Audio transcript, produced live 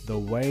the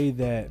way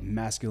that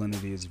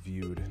masculinity is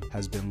viewed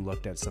has been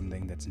looked at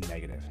something that's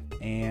negative,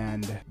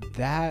 and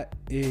that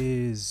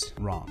is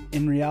wrong.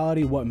 In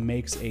reality, what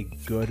makes a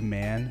good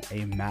man,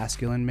 a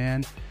masculine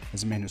man,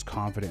 is a man who's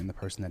confident in the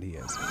person that he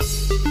is.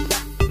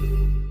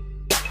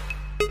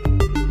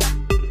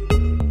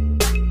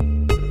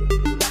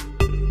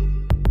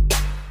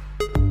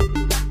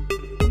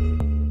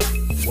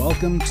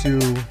 Welcome to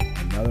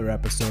another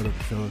episode of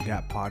the Fill the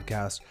Gap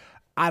podcast.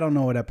 I don't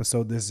know what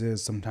episode this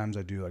is. Sometimes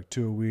I do like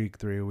 2 a week,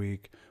 3 a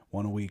week,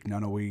 1 a week,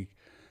 none a week.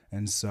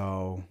 And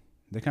so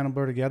they kind of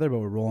blur together, but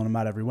we're rolling them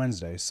out every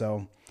Wednesday.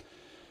 So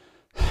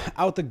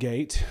out the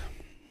gate.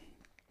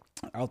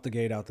 This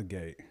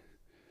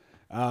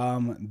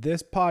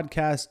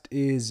podcast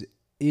is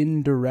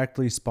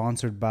indirectly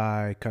sponsored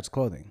by Cuts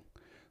Clothing.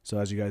 So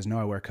as you guys know,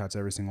 I wear Cuts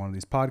every single one of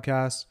these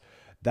podcasts.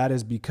 That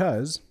is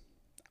because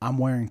I'm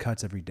wearing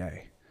Cuts every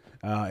day.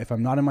 If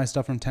I'm not in my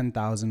stuff from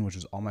 10,000, which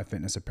is all my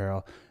fitness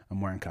apparel,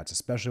 I'm wearing Cuts,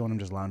 especially when I'm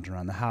just lounging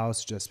around the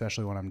house,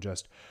 especially when I'm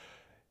just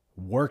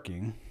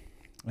working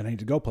and I need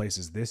to go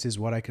places. This is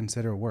what I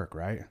consider work,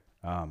 right?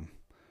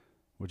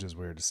 Which is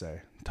weird to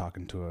say,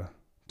 talking to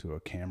a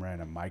camera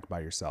and a mic by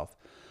yourself.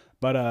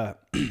 But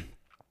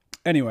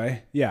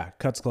anyway, yeah,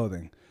 Cuts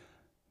Clothing.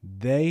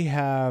 They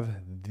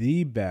have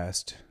the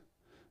best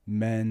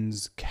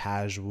men's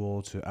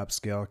casual to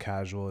upscale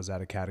casual. Is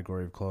that a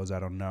category of clothes? I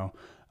don't know.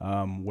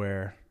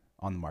 Wear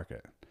on the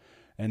market.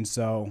 And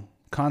so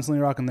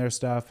constantly rocking their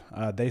stuff.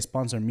 They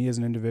sponsor me as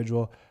an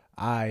individual.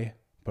 I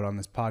put on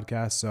this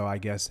podcast, so I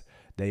guess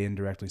they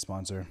indirectly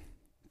sponsor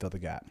Fill the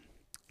Gap.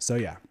 So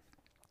yeah,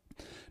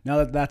 now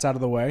that that's out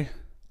of the way,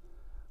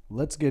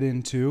 let's get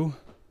into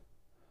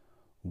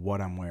what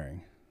I'm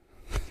wearing.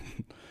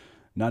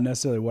 Not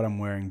necessarily what I'm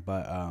wearing,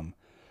 but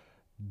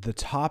the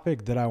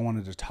topic that I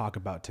wanted to talk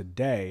about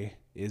today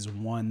is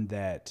one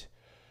that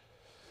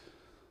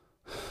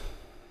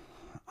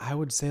I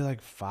would say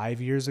like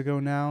 5 years ago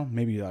now,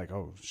 maybe like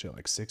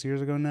 6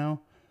 years ago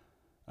now,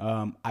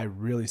 I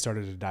really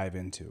started to dive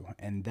into,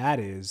 and that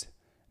is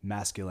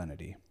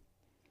masculinity.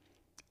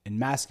 And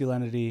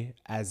masculinity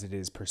as it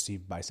is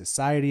perceived by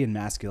society, and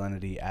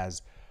masculinity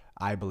as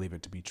I believe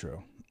it to be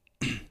true.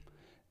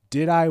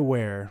 Did I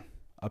wear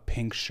a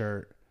pink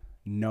shirt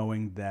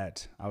knowing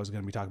that I was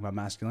going to be talking about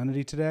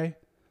masculinity today?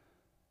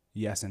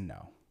 Yes and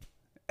no.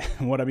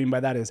 And what I mean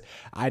by that is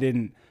I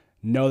didn't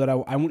know that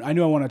I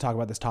knew I wanted to talk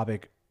about this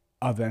topic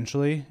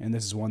eventually, and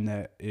this is one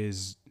that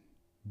is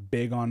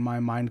big on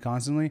my mind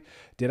constantly.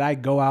 Did I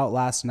go out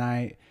last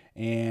night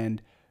and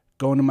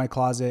go into my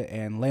closet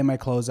and lay my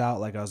clothes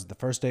out like I was the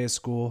first day of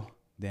school?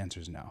 The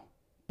answer is no.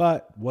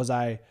 But was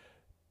I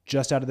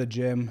just out of the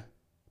gym,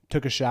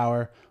 took a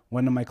shower,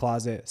 went in my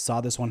closet,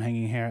 saw this one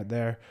hanging here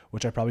there,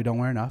 which I probably don't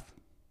wear enough,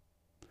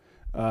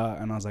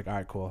 and I was like, all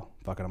right, cool,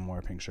 fuck it, I'm gonna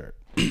wear a pink shirt.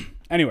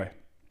 Anyway,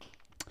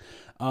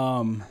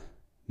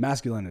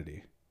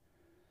 masculinity.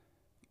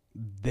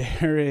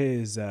 There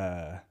is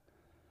it's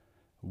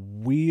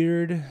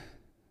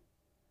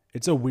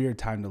a weird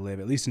time to live,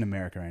 at least in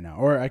America right now.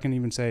 Or I can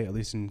even say at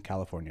least in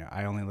California.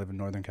 I only live in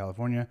Northern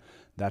California.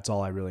 That's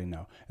all I really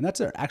know. And that's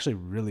actually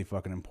really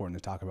fucking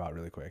important to talk about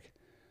really quick.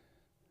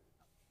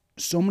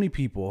 So many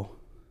people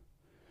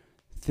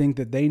think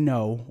that they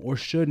know or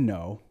should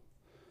know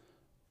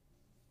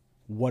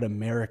what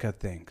America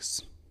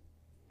thinks,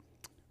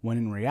 when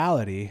in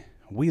reality,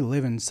 we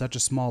live in such a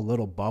small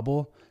little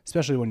bubble,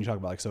 especially when you talk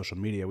about like social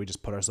media. We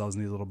just put ourselves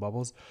in these little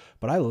bubbles.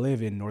 But I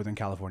live in Northern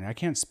California. I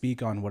can't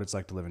speak on what it's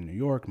like to live in New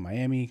York,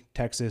 Miami,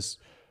 Texas,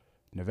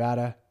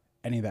 Nevada,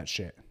 any of that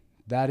shit.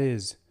 That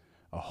is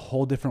a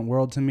whole different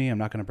world to me. I'm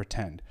not going to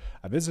pretend.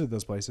 I visited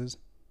those places.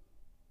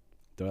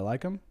 Do I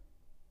like them?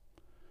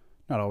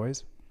 Not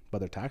always, but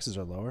their taxes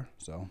are lower.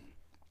 So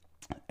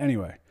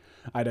anyway,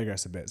 I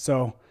digress a bit.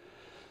 So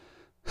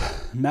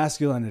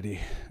masculinity.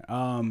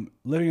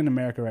 Living in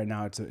America right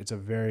now, it's a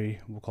very,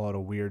 we'll call it a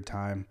weird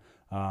time.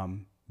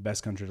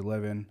 Best country to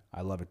live in.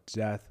 I love it to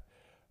death.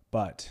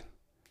 But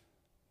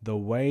the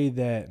way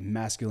that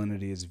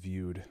masculinity is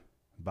viewed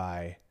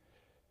by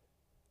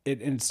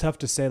it, and it's tough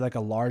to say like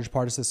a large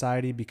part of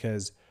society,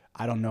 because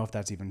I don't know if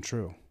that's even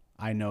true.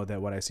 I know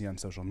that what I see on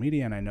social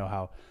media, and I know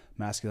how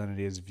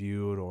masculinity is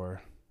viewed,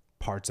 or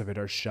parts of it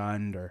are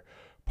shunned, or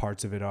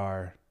parts of it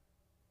are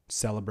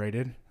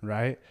celebrated,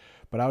 right?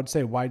 But I would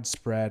say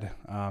widespread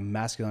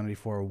masculinity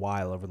for a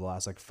while over the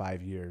last like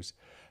 5 years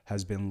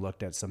has been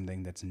looked at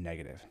something that's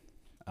negative.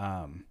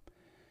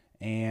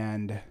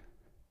 And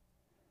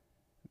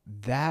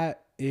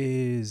that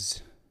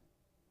is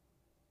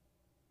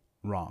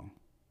wrong.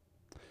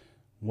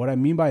 What I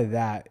mean by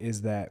that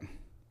is that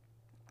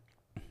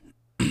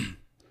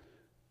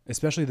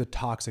especially the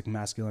toxic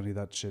masculinity,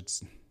 that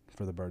shit's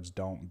for the birds.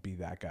 Don't be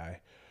that guy.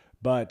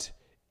 But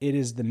it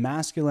is the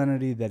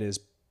masculinity that is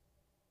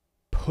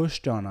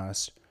pushed on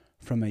us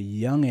from a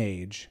young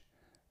age.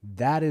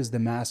 That is the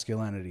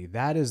masculinity.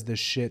 That is the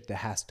shit that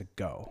has to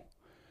go.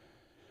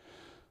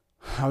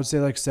 I would say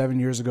like 7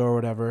 years ago or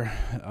whatever,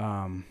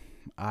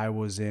 I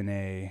was in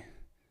a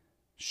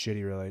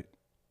shitty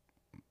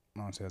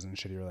I don't say I was in a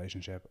shitty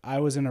relationship. I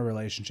was in a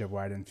relationship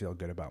where I didn't feel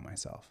good about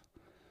myself.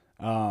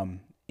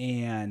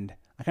 And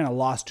I kind of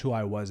lost who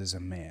I was as a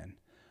man.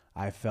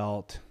 I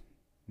felt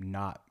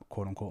not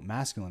quote unquote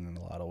masculine in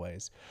a lot of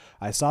ways.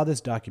 I saw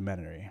this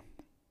documentary.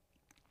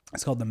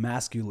 It's called The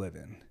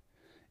Masculinity.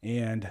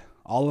 And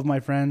all of my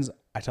friends,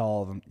 I tell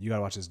all of them, you got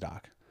to watch this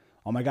doc.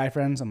 All my guy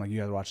friends, I'm like, you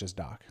got to watch this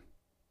doc.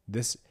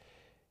 This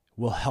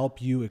will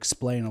help you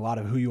explain a lot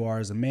of who you are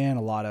as a man,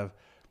 a lot of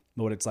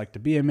what it's like to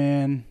be a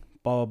man,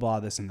 blah, blah, blah,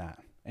 this and that.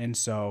 And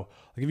so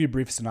I'll give you a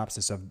brief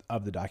synopsis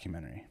of the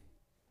documentary.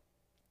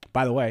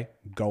 By the way,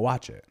 go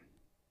watch it.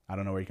 I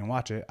don't know where you can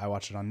watch it. I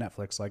watched it on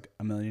Netflix like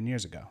a million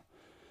years ago.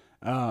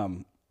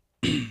 The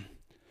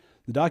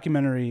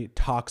documentary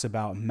talks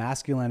about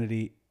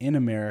masculinity in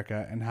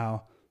America and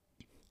how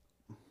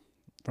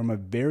from a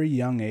very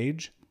young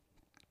age,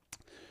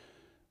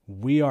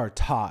 we are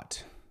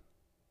taught,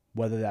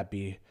 whether that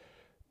be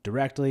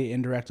directly,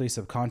 indirectly,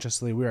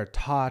 subconsciously, we are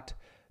taught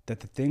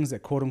that the things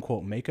that quote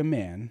unquote make a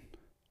man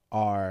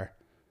are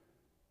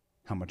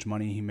how much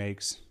money he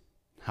makes,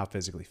 how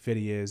physically fit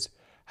he is,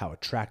 how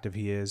attractive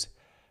he is,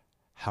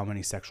 how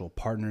many sexual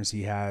partners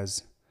he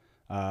has,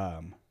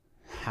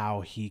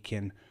 how he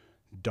can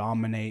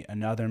dominate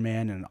another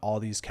man in all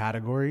these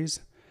categories.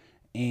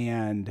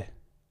 And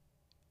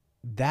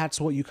that's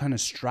what you kind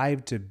of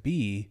strive to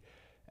be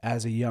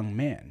as a young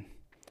man.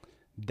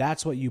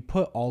 That's what you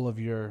put all of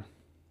your,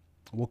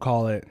 we'll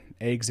call it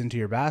eggs into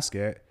your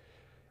basket,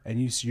 and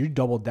you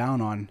double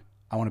down on,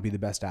 I want to be the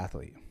best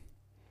athlete.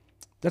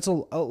 That's a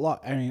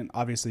lot. I mean,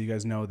 obviously you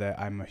guys know that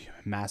I'm a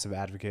massive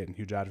advocate and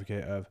huge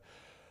advocate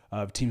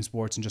of team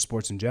sports and just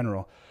sports in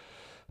general.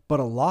 But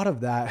a lot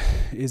of that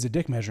is a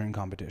dick measuring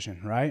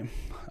competition, right?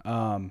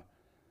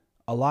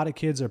 A lot of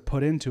kids are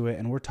put into it,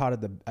 and we're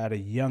taught at a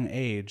young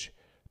age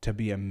to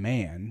be a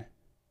man.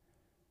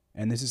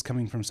 And this is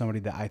coming from somebody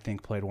that I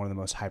think played one of the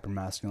most hyper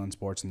masculine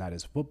sports, and that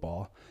is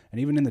football.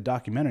 And even in the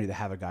documentary, they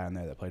have a guy on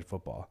there that played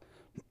football.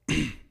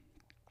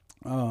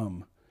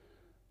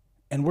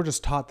 And we're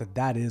just taught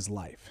that is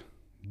life.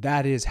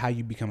 That is how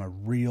you become a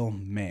real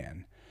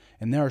man.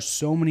 And there are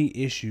so many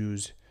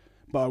issues,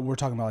 but we're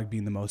talking about like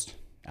being the most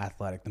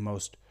athletic, the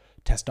most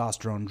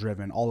testosterone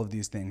driven, all of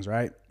these things,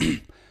 right?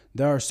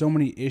 There are so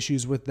many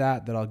issues with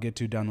that I'll get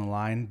to down the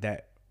line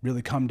that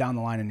really come down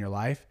the line in your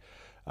life,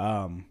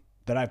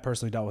 that I've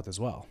personally dealt with as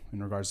well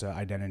in regards to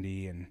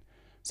identity and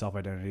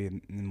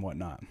self-identity and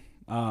whatnot.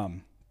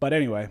 But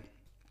anyway,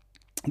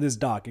 this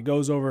doc, it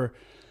goes over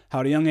how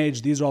at a young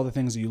age, these are all the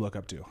things that you look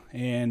up to.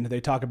 And they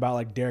talk about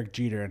like Derek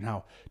Jeter and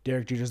how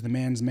Derek Jeter's the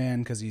man's man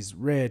because he's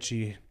rich.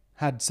 He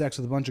had sex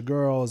with a bunch of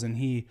girls, and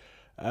he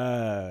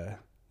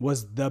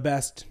was the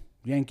best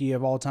Yankee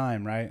of all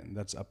time, right?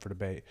 That's up for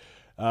debate.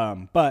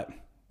 But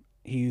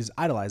he's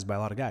idolized by a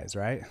lot of guys,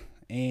 right?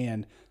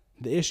 And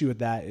the issue with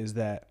that is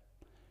that,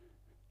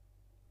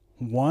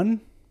 one,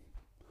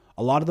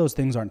 a lot of those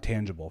things aren't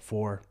tangible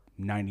for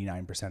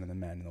 99% of the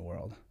men in the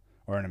world,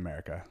 or in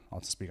America.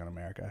 I'll speak on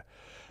America.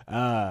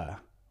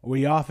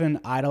 We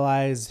often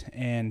idolize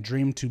and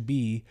dream to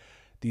be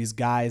these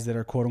guys that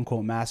are quote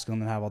unquote masculine,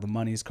 that have all the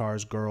monies,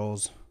 cars,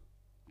 girls,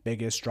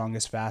 biggest,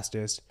 strongest,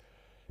 fastest,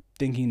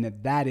 thinking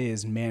that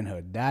is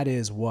manhood. That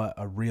is what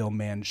a real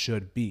man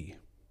should be.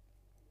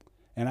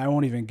 And I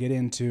won't even get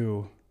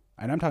into,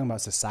 and I'm talking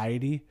about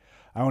society,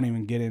 I won't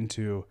even get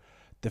into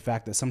the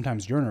fact that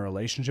sometimes you're in a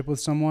relationship with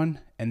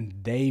someone and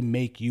they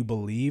make you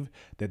believe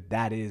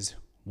that is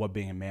what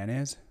being a man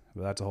is.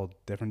 But that's a whole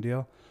different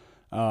deal.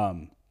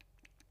 But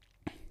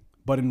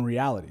in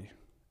reality,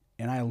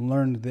 and I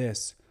learned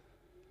this,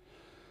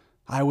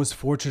 I was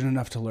fortunate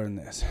enough to learn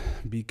this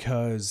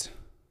because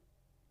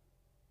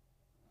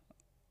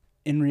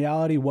in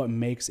reality, what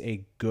makes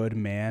a good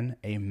man,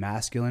 a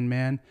masculine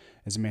man,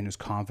 is a man who's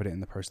confident in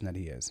the person that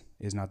he is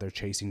not there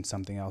chasing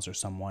something else or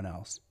someone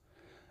else.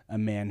 A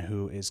man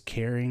who is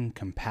caring,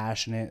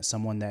 compassionate,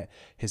 someone that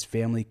his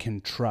family can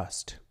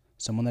trust,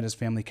 someone that his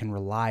family can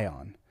rely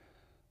on,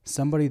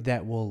 somebody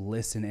that will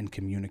listen and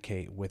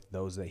communicate with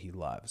those that he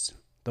loves.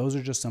 Those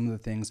are just some of the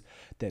things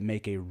that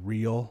make a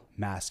real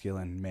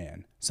masculine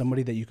man,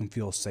 somebody that you can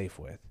feel safe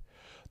with.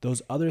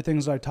 Those other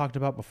things that I talked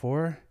about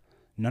before,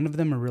 none of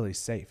them are really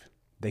safe.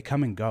 They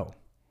come and go.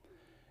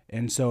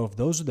 And so if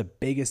those are the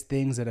biggest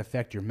things that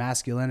affect your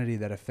masculinity,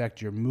 that affect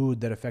your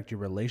mood, that affect your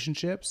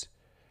relationships,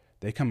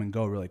 they come and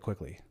go really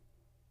quickly.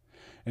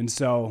 And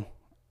so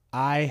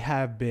I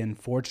have been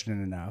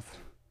fortunate enough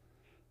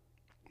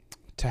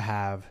to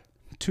have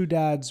two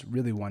dads,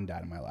 really one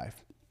dad in my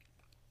life.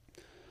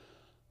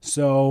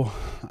 So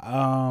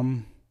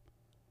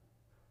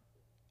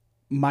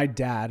my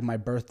dad, my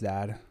birth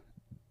dad,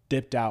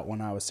 dipped out when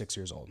I was 6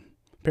 years old.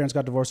 Parents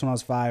got divorced when I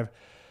was 5.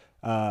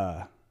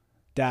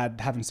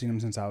 Dad, haven't seen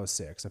him since I was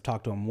 6. I've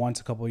talked to him once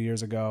a couple of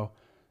years ago.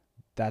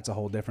 That's a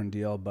whole different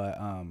deal. But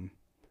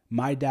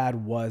my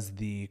dad was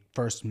the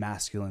first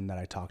masculine that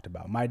I talked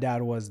about. My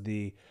dad was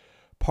the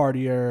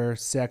partier,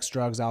 sex,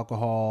 drugs,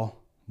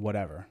 alcohol,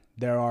 whatever.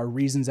 There are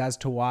reasons as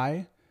to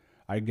why.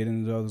 I get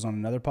into those on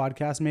another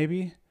podcast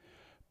maybe.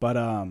 But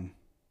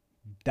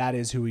that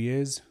is who he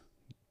is.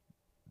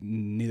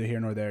 neither here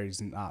nor there.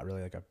 He's not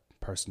really like a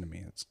person to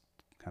me. It's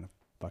kind of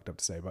fucked up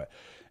to say, but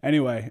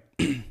anyway,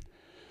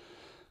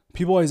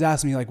 people always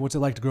ask me like, what's it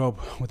like to grow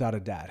up without a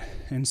dad?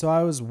 And so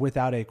I was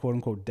without a quote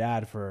unquote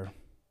dad for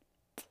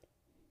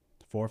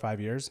 4 or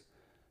 5 years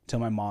till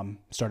my mom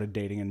started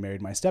dating and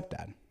married my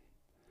stepdad.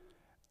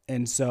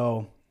 And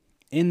so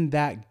in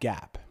that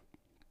gap,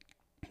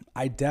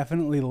 I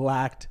definitely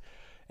lacked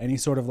any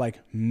sort of like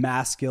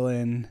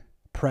masculine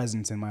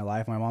presence in my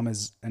life. My mom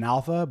is an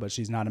alpha, but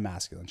she's not a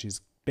masculine.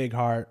 She's big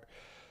heart,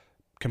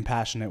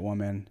 compassionate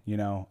woman, you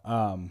know.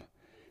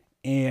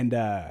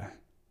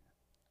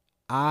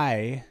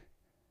 I,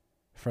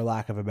 for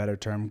lack of a better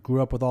term,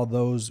 grew up with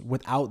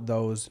without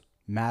those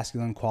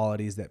masculine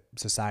qualities that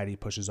society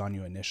pushes on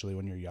you initially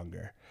when you're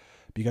younger,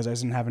 because I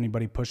didn't have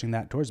anybody pushing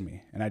that towards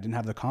me, and I didn't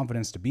have the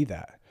confidence to be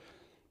that.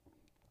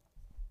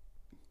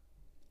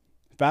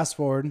 Fast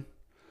forward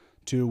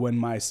to when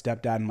my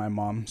stepdad and my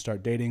mom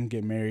start dating,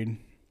 get married.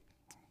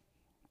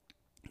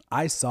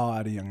 I saw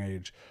at a young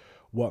age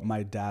what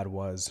my dad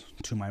was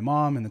to my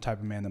mom and the type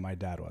of man that my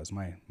dad was,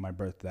 my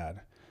birth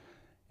dad.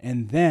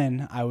 And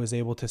then I was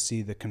able to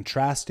see the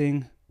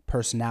contrasting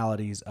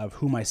personalities of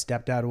who my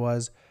stepdad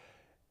was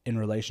in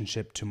relation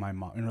to my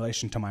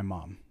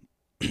mom.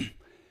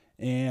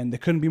 And they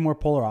couldn't be more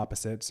polar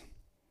opposites.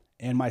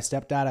 And my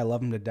stepdad, I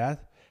love him to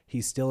death.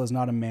 He still is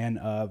not a man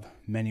of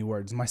many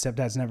words. My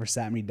stepdad's never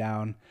sat me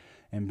down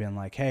and been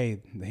like,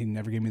 hey, he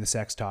never gave me the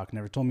sex talk,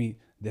 never told me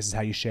this is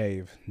how you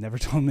shave, never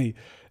told me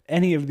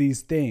any of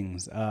these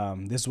things.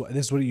 This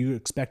is what you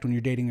expect when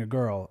you're dating a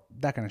girl,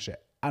 that kind of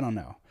shit. I don't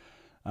know.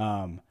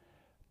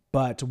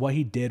 But what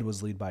he did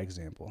was lead by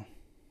example.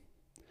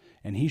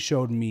 And he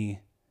showed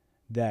me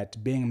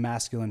that being a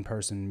masculine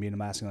person, being a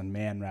masculine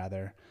man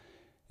rather,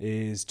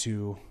 is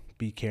to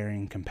be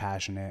caring,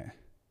 compassionate,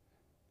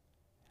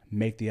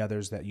 make the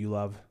others that you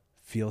love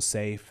feel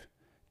safe,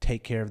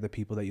 take care of the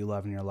people that you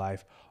love in your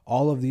life.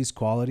 All of these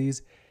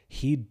qualities,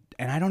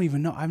 and I don't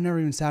even know, I've never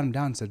even sat him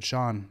down and said,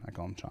 Sean, I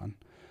call him Sean,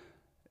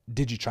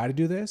 did you try to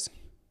do this?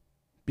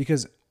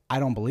 Because I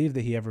don't believe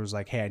that he ever was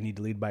like, hey, I need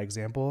to lead by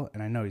example.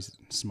 And I know he's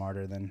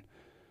smarter than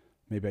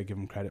maybe I give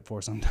him credit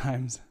for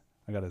sometimes.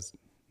 I got his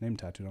name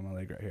tattooed on my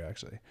leg right here,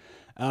 actually.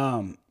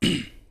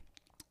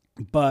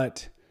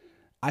 But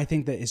I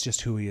think that it's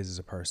just who he is as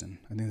a person.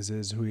 I think this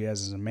is who he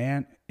is as a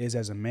man.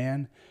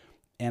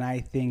 And I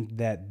think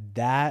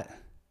that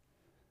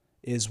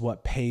is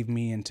what paved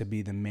me into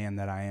be the man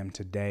that I am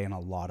today in a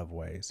lot of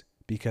ways,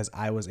 because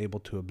I was able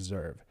to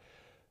observe.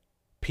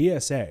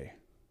 PSA,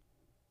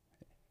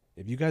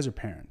 if you guys are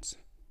parents,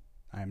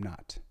 I am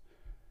not.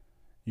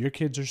 Your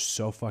kids are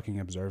so fucking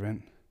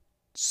observant.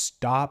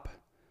 Stop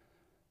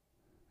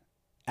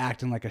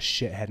acting like a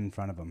shithead in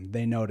front of them.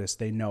 They notice,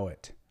 they know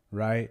it,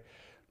 right?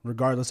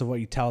 Regardless of what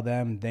you tell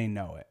them, they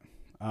know it.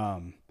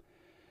 And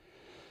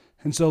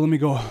so let me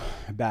go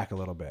back a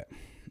little bit,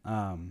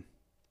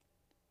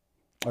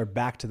 or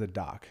back to the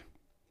doc.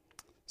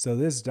 So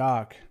this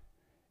doc,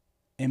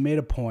 it made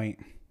a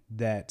point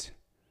that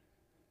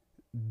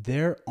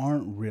there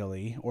aren't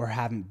really, or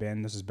haven't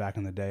been, this is back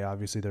in the day,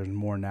 obviously there's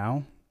more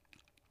now,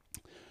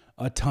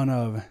 a ton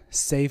of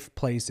safe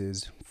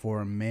places for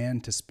a man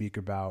to speak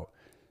about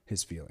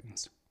his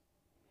feelings.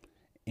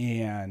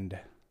 And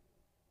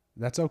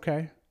that's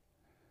okay.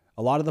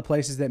 A lot of the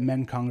places that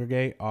men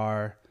congregate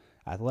are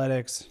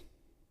athletics,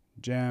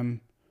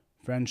 gym,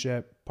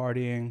 friendship,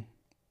 partying,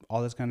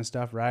 all this kind of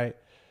stuff, right?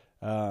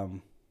 Not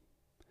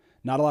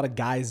a lot of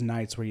guys'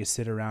 nights where you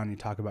sit around and you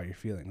talk about your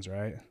feelings,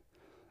 right?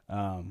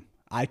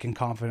 I can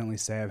confidently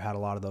say I've had a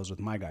lot of those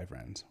with my guy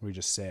friends where you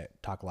just sit,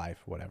 talk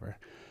life, whatever.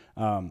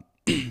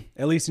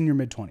 At least in your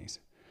mid-20s.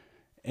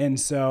 And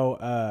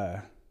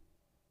so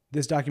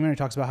this documentary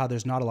talks about how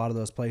there's not a lot of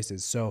those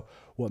places. So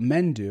what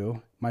men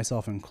do,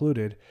 myself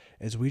included,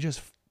 is we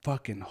just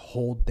fucking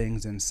hold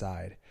things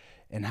inside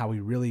and how we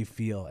really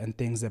feel and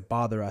things that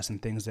bother us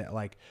and things that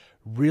like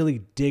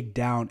really dig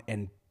down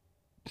and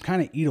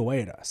kind of eat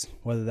away at us,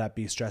 whether that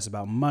be stress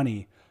about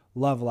money,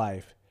 love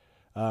life,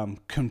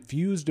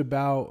 confused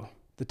about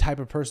the type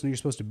of person you're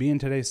supposed to be in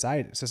today's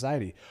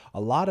society.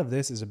 A lot of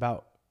this is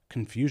about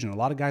confusion. A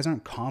lot of guys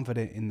aren't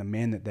confident in the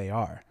man that they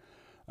are.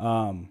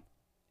 And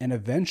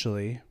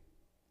eventually,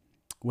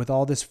 with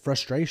all this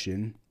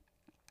frustration,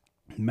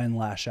 men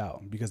lash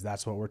out because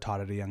that's what we're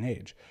taught at a young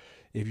age.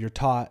 If you're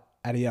taught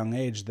at a young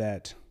age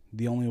that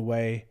the only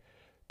way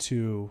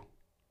to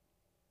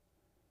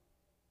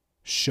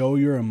show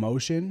your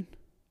emotion,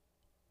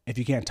 if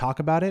you can't talk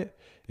about it,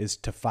 is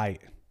to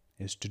fight,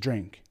 is to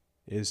drink,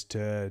 is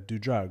to do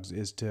drugs,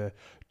 is to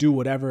do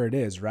whatever it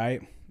is,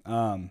 right?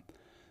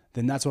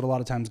 Then that's what a lot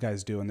of times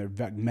guys do,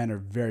 and men are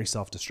very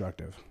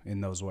self-destructive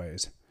in those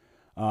ways.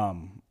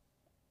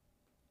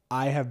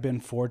 I have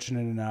been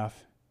fortunate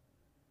enough,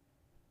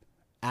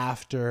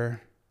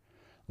 after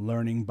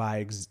learning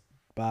by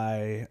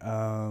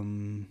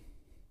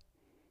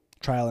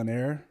trial and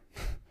error,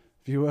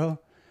 if you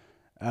will,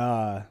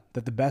 that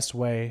the best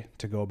way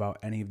to go about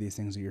any of these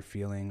things that you're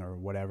feeling or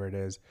whatever it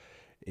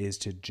is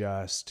to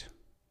just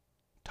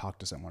talk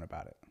to someone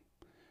about it.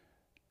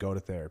 Go to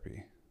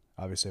therapy.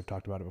 Obviously, I've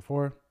talked about it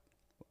before.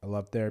 I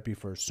love therapy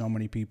for so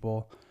many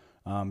people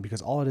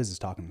because all it is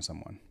talking to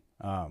someone.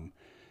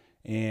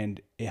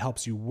 And it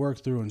helps you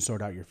work through and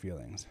sort out your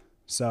feelings.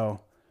 So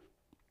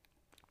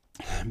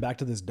back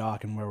to this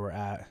doc and where we're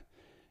at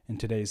in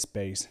today's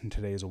space, in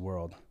today's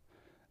world.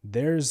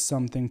 There's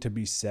something to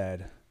be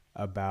said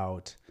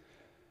about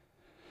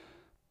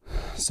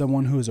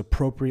someone who is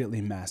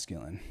appropriately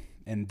masculine.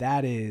 And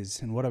that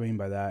is, and what I mean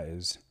by that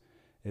is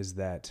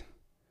that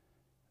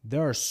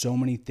there are so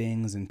many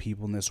things and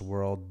people in this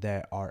world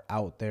that are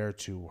out there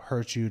to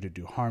hurt you, to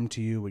do harm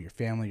to you, with your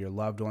family, your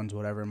loved ones,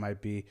 whatever it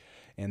might be.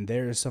 And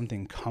there is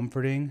something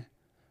comforting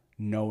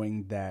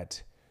knowing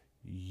that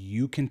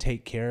you can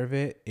take care of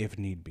it if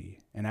need be.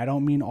 And I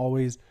don't mean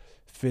always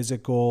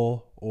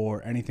physical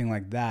or anything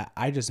like that.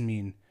 I just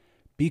mean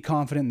be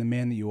confident in the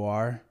man that you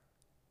are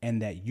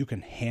and that you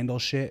can handle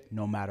shit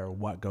no matter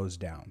what goes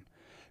down.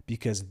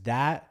 Because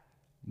that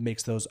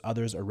makes those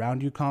others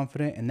around you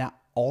confident, and that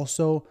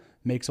also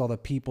makes all the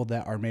people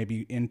that are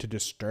maybe in to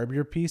disturb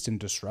your peace and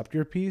disrupt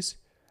your peace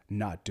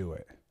not do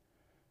it.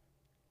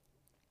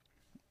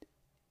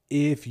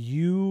 If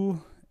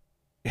you,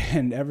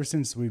 and ever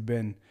since we've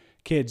been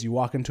kids, you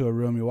walk into a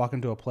room, you walk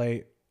into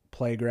a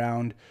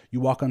playground, you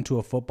walk onto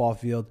a football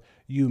field,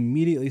 you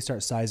immediately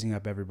start sizing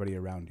up everybody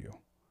around you.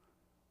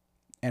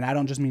 And I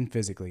don't just mean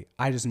physically.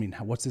 I just mean,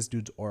 what's this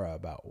dude's aura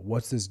about?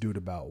 What's this dude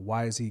about?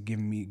 Why is he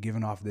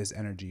giving off this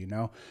energy, you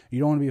know? You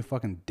don't want to be a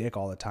fucking dick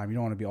all the time. You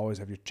don't want to be always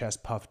have your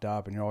chest puffed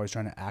up and you're always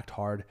trying to act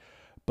hard.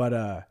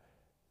 But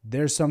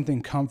there's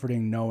something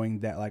comforting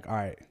knowing that, like, all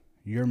right,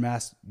 your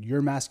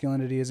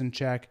masculinity is in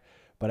check,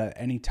 but at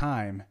any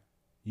time,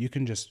 you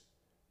can just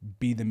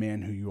be the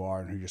man who you are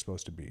and who you're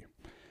supposed to be.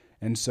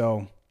 And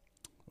so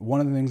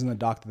one of the things in the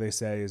doc that they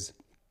say is,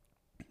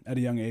 at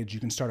a young age, you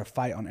can start a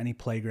fight on any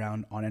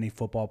playground, on any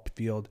football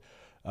field,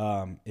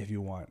 if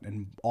you want.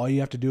 And all you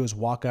have to do is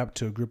walk up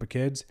to a group of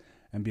kids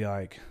and be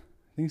like,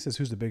 I think he says,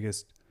 who's the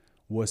biggest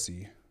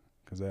wussy?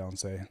 Because they don't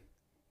say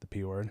the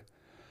P word.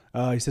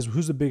 He says,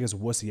 who's the biggest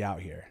wussy out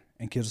here?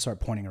 And kids will start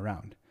pointing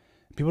around.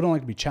 People don't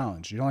like to be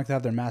challenged. You don't like to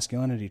have their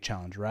masculinity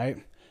challenged, right?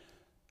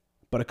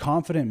 But a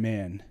confident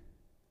man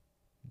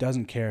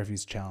doesn't care if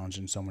he's challenged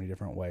in so many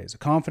different ways. A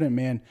confident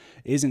man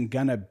isn't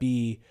going to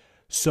be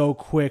so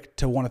quick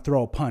to want to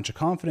throw a punch. A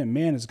confident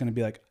man is going to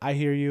be like, I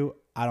hear you.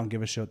 I don't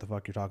give a shit what the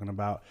fuck you're talking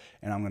about,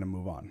 and I'm going to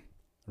move on,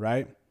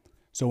 right?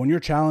 So when you're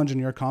challenged and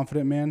you're a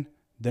confident man,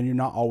 then you're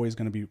not always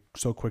going to be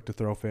so quick to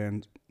throw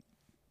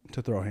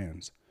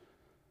hands.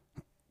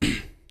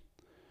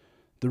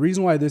 The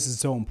reason why this is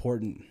so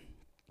important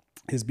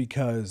is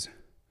because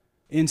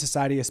in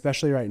society,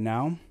 especially right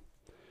now,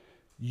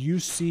 you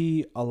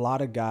see a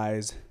lot of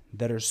guys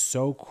that are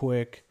so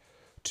quick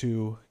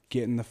to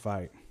get in the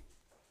fight.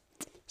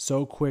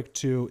 So quick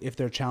to, if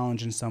they're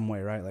challenged in some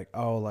way, right? Like,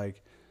 oh,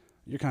 like,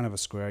 you're kind of a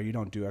square. You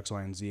don't do X,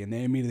 Y, and Z. And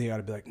they immediately got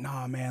to be like,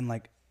 nah, man,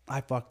 like, I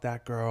fucked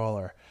that girl,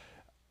 or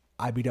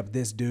I beat up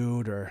this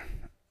dude, or,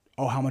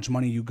 oh, how much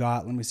money you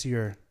got? Let me see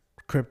your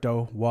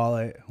crypto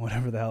wallet,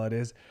 whatever the hell it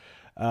is.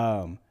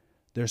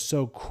 They're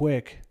so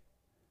quick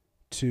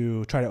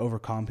to try to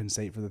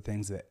overcompensate for the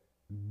things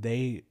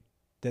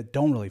that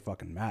don't really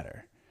fucking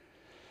matter.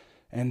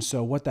 And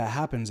so what that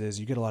happens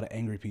is you get a lot of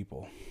angry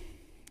people.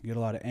 You get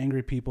a lot of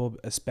angry people,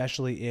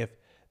 especially if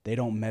they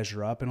don't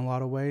measure up in a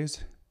lot of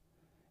ways.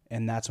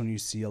 And that's when you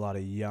see a lot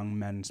of young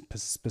men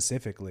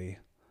specifically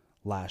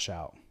lash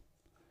out.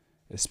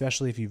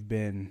 Especially if you've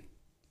been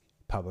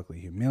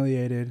publicly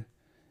humiliated,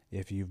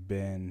 if you've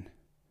been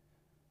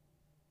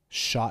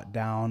shot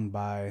down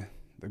by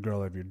the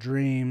girl of your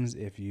dreams,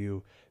 if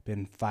you've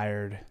been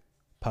fired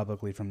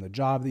publicly from the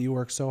job that you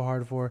work so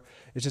hard for.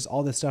 It's just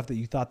all this stuff that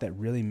you thought that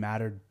really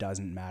mattered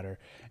doesn't matter.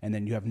 And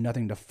then you have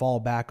nothing to fall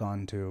back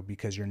onto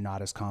because you're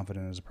not as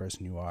confident as a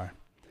person you are.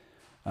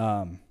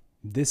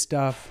 This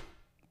stuff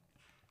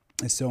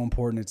is so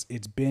important.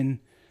 It's been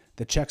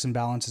the checks and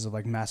balances of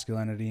like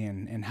masculinity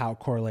and how it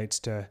correlates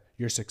to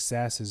your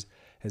success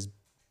has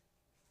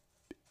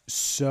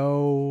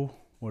so,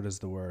 what is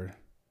the word?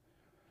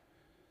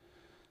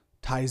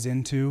 Ties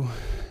into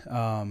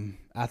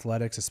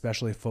athletics,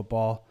 especially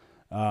football.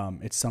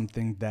 It's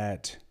something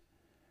that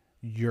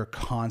you're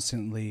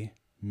constantly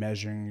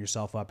measuring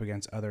yourself up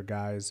against other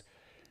guys.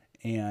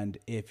 And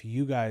if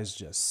you guys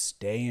just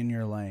stay in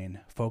your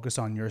lane, focus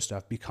on your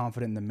stuff, be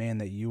confident in the man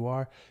that you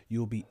are,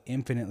 you'll be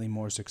infinitely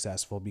more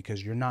successful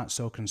because you're not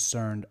so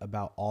concerned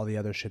about all the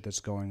other shit that's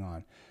going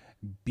on.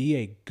 Be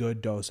a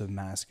good dose of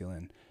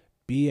masculine.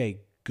 Be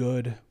a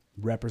good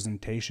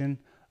representation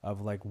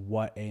of like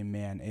what a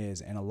man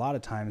is. And a lot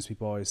of times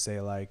people always say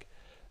like,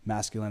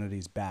 masculinity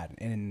is bad.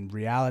 And in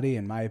reality,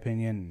 in my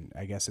opinion,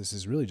 I guess this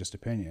is really just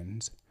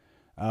opinions,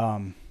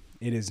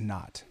 it is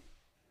not.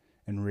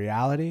 In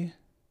reality,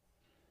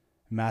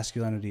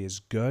 masculinity is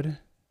good.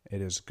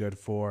 It is good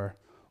for,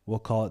 we'll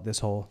call it this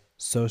whole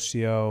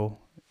social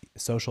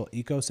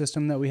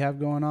ecosystem that we have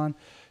going on,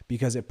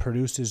 because it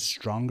produces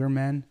stronger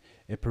men.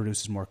 It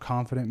produces more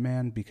confident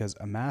men, because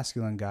a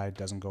masculine guy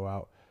doesn't go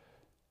out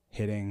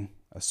hitting,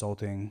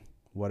 assaulting,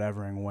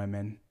 whatevering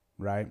women,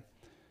 right?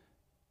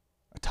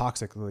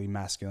 toxically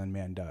masculine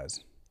man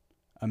does.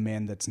 A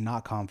man that's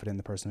not confident in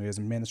the person who he is,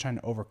 a man that's trying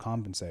to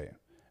overcompensate, a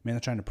man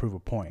that's trying to prove a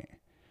point.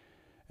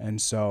 And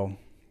so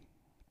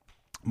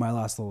my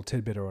last little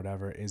tidbit or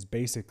whatever is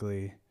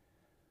basically,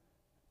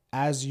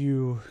 as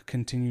you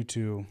continue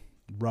to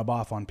rub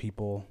off on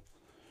people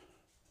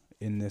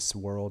in this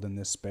world, in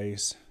this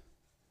space,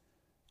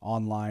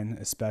 online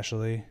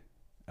especially,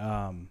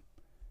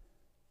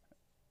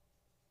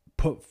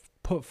 put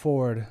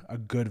forward a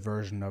good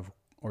version of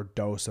or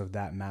dose of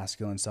that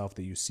masculine self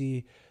that you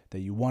see, that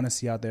you want to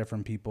see out there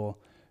from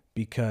people,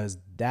 because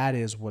that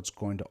is what's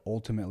going to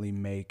ultimately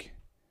make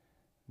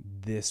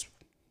this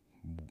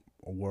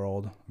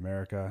world,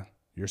 America,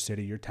 your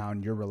city, your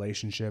town, your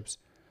relationships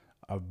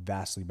a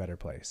vastly better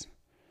place.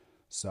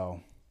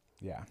 So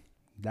yeah,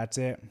 that's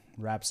it.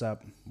 Wraps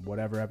up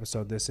whatever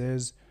episode this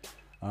is.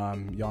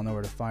 Y'all know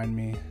where to find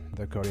me,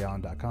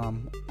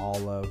 thecodyallen.com.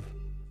 All of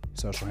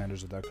social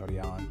handles of The Cody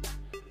Allen.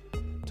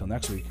 Till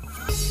next week.